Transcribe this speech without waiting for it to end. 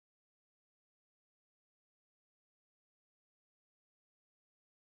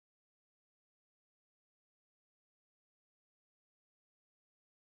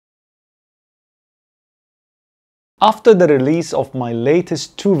After the release of my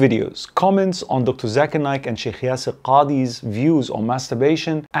latest two videos, comments on Dr. Zakir Naik and Sheikh Yasir Qadi's views on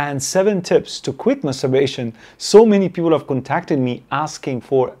masturbation and 7 tips to quit masturbation, so many people have contacted me asking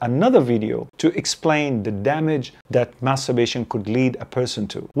for another video to explain the damage that masturbation could lead a person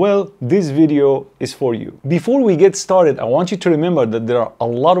to. Well, this video is for you. Before we get started, I want you to remember that there are a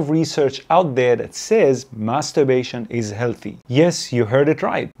lot of research out there that says masturbation is healthy. Yes, you heard it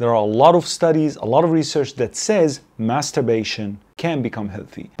right. There are a lot of studies, a lot of research that says masturbation can become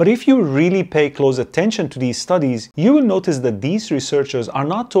healthy. But if you really pay close attention to these studies, you will notice that these researchers are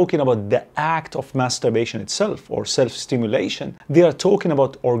not talking about the act of masturbation itself or self-stimulation. They are talking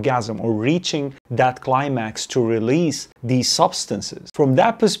about orgasm or reaching that climax to release these substances. From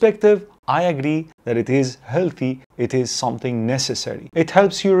that perspective, I agree that it is healthy, it is something necessary. It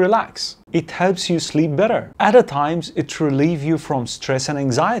helps you relax. It helps you sleep better. At times, it relieves you from stress and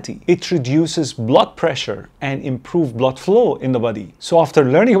anxiety. It reduces blood pressure and improves blood flow in the body. So after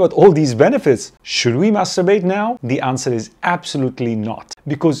learning about all these benefits, should we masturbate now? The answer is absolutely not.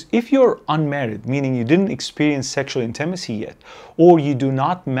 Because if you're unmarried, meaning you didn't experience sexual intimacy yet, or you do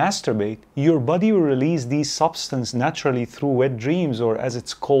not masturbate, your body will release these substances naturally through wet dreams, or as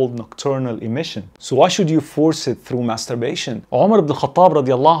it's called, nocturnal emission. So why should you force it through masturbation? Umar ibn Khattab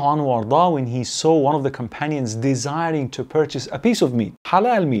radiallahu anhu arda, when he saw one of the companions desiring to purchase a piece of meat,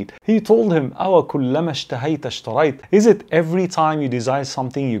 halal meat, he told him, "Awa kullama ishtahayta ishtarayt." Is it every time you desire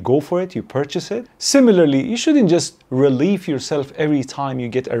something, you go for it, you purchase it? Similarly, you shouldn't just relieve yourself every time you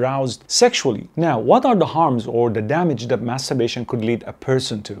get aroused sexually. Now, what are the harms or the damage that masturbation could lead a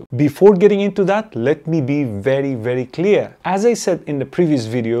person to? Before getting into that, let me be very clear. As I said in the previous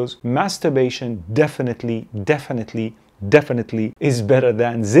videos, masturbation definitely is better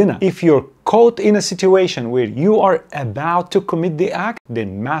than zina. If you're caught in a situation where you are about to commit the act,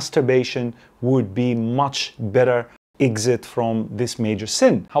 then masturbation would be much better exit from this major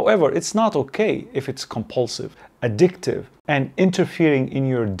sin. However, it's not okay if it's compulsive, addictive, and interfering in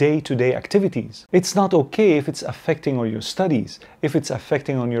your day-to-day activities. It's not okay if it's affecting on your studies, if it's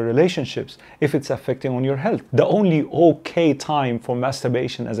affecting on your relationships, if it's affecting on your health. The only okay time for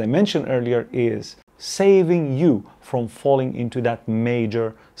masturbation, as I mentioned earlier, is saving you from falling into that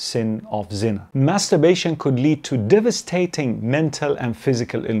major sin of zina. Masturbation could lead to devastating mental and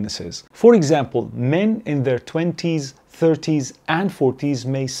physical illnesses. For example, men in their 20s, 30s and 40s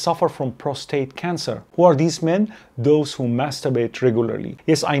may suffer from prostate cancer. Who are these men? Those who masturbate regularly.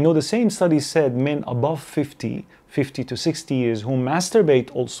 Yes, I know the same study said men above 50 to 60 years who masturbate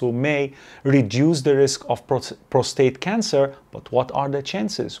also may reduce the risk of prostate cancer, but what are the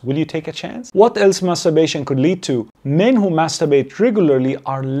chances? Will you take a chance? What else masturbation could lead to? Men who masturbate regularly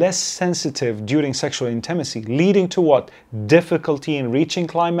are less sensitive during sexual intimacy, leading to what? Difficulty in reaching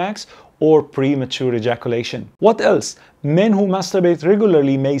climax or premature ejaculation. What else? Men who masturbate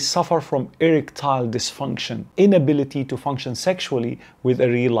regularly may suffer from erectile dysfunction, inability to function sexually with a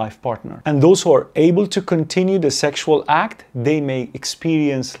real-life partner. And those who are able to continue the sexual act, they may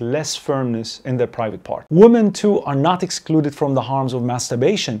experience less firmness in their private part. Women too are not excluded from the harms of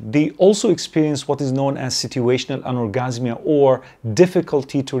masturbation. They also experience what is known as situational anorgasmia, or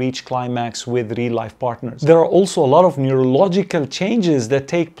difficulty to reach climax with real-life partners. There are also a lot of neurological changes that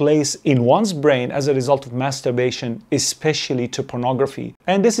take place in one's brain as a result of masturbation, especially to pornography.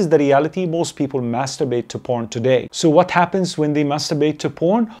 And this is the reality. Most people masturbate to porn today. So what happens when they masturbate to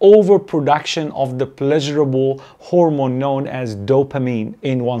porn? Overproduction of the pleasurable hormone known as dopamine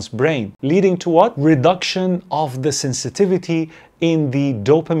in one's brain, leading to what? Reduction of the sensitivity in the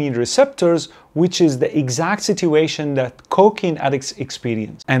dopamine receptors, which is the exact situation that cocaine addicts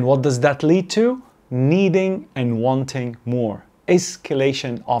experience. And what does that lead to? Needing and wanting more.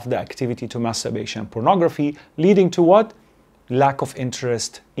 Escalation of the activity to masturbation and pornography, leading to what? Lack of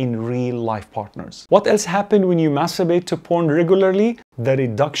interest in real life partners. What else happens when you masturbate to porn regularly? The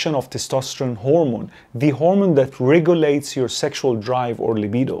reduction of testosterone hormone, the hormone that regulates your sexual drive or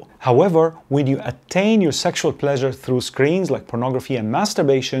libido. However, when you attain your sexual pleasure through screens like pornography and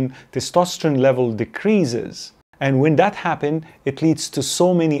masturbation, testosterone level decreases. And when that happens, it leads to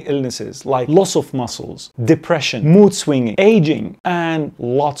so many illnesses like loss of muscles, depression, mood swinging, aging, and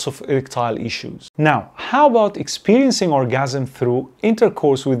lots of erectile issues. Now, how about experiencing orgasm through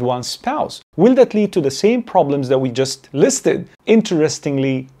intercourse with one's spouse? Will that lead to the same problems that we just listed?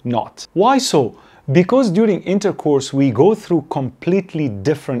 Interestingly, not. Why so? Because during intercourse, we go through completely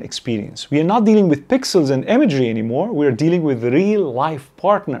different experience. We are not dealing with pixels and imagery anymore. We are dealing with a real life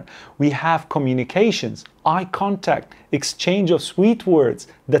partner. We have communications, eye contact, exchange of sweet words,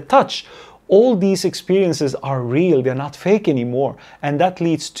 the touch. all these experiences are real, they're not fake anymore. And that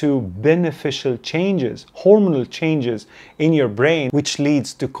leads to beneficial changes, hormonal changes in your brain, which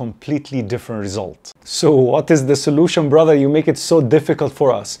leads to completely different results. So what is the solution, brother? You make it so difficult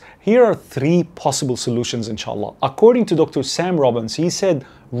for us. Here are 3 possible solutions, inshallah. According to Dr. Sam Robbins, he said,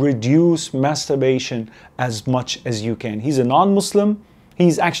 reduce masturbation as much as you can. He's a non-Muslim.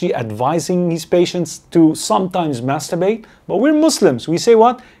 He's actually advising his patients to sometimes masturbate, but we're Muslims. We say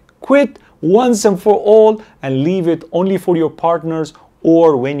what? Quit once and for all and leave it only for your partners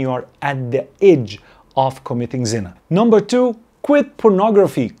or when you are at the edge of committing zina. Number 2, quit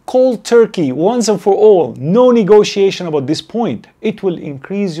pornography, cold turkey, once and for all. No negotiation about this point. It will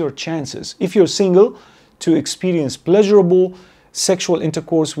increase your chances, if you're single, to experience pleasurable sexual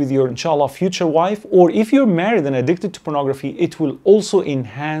intercourse with your, inshallah, future wife, or if you're married and addicted to pornography, it will also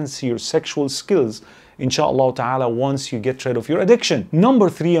enhance your sexual skills, inshallah ta'ala, once you get rid of your addiction. Number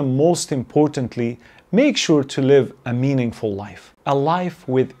 3, and most importantly, make sure to live a meaningful life, a life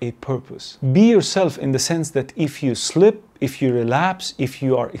with a purpose. Be yourself in the sense that if you slip, if you relapse, if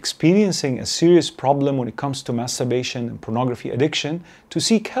you are experiencing a serious problem when it comes to masturbation and pornography addiction, to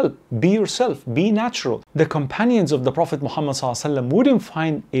seek help. Be yourself, be natural. The companions of the Prophet Muhammad ﷺ wouldn't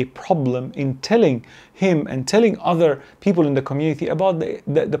find a problem in telling him and telling other people in the community about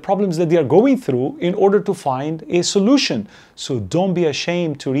the problems that they are going through in order to find a solution. So don't be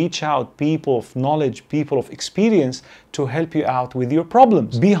ashamed to reach out people of knowledge, people of experience to help you out with your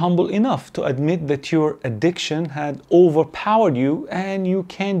problems. Be humble enough to admit that your addiction had overpowered you and you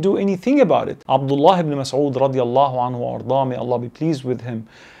can't do anything about it. Abdullah ibn Mas'ud radiallahu anhu arda, may Allah be pleased with him,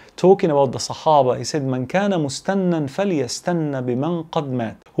 talking about the Sahaba, he said, "Man kana mustannan falyastanna biman qad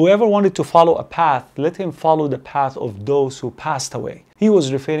mat." Whoever wanted to follow a path, let him follow the path of those who passed away. He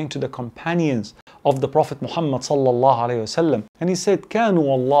was referring to the companions of the Prophet Muhammad sallallahu alayhi wasallam, and he said, "Kanu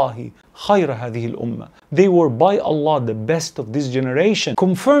wallahi khayra hadhihi al-ummah." They were by Allah the best of this generation,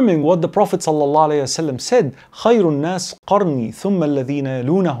 confirming what the Prophet sallallahu alayhi wasallam said, "Khayrun nas qarni, thumma alladhina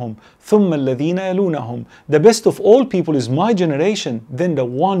yalunahum, thumma alladhina yalunahum." The best of all people is my generation, then the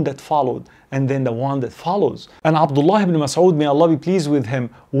one that followed, and then the one that follows. And Abdullah ibn Mas'ud, may Allah be pleased with him,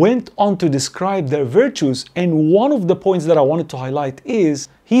 went on to describe their virtues, and one of the points that I wanted to highlight is,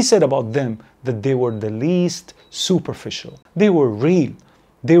 he said about them that they were the least superficial. They were real.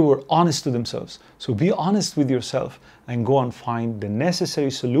 They were honest to themselves. So be honest with yourself and go and find the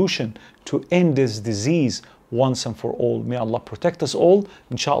necessary solution to end this disease once and for all. May Allah protect us all.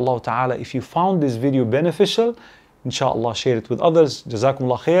 Inshallah ta'ala, if you found this video beneficial, inshallah share it with others.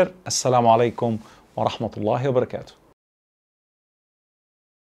 Jazakumullah khair. Assalamu alaikum wa rahmatullahi wa barakatuh.